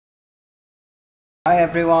Hi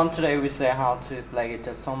everyone, today we say how to play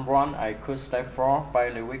guitar song 1, acoustic 4 by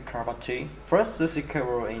lyric Capaldi. First, the C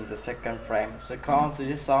roll in the second frame. The chords of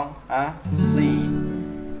this song are C,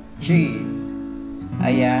 G,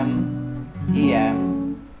 AM,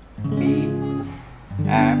 EM, B,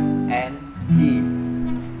 F, and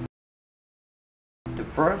E. The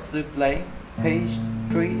first to play page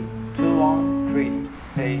 3, 2, 1, 3,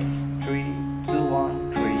 page 3, 2,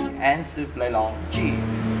 1, 3, and to play long G.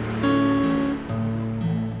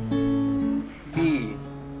 B,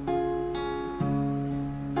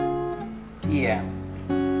 EM,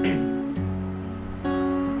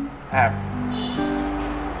 F,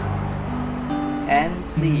 and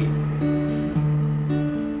C,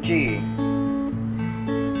 G,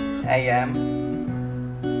 AM,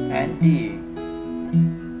 and D.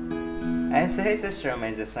 And so his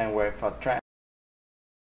instrument is the same way for track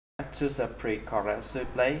to the pre-chorus to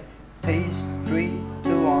play page 3,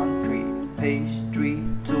 2, 1, 3, page 3,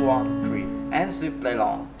 2, 1, 3, and to play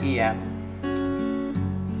long EM,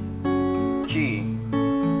 G,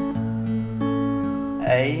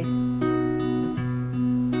 A,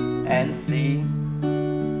 and C.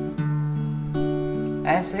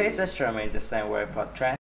 And so his instrument is the same way for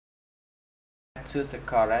track to the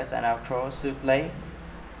chorus and outro to play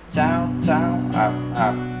down, down, up,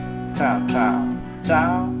 up, down, down,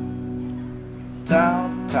 down,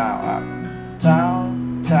 down, down, up,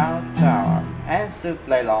 down, down, down, up, and to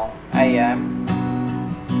play long AM,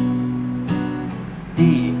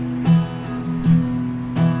 D,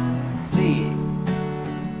 C,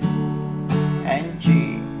 and G.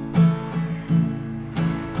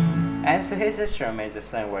 And so his instrument is the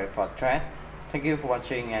same way for track. Thank you for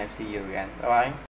watching and see you again. Bye bye.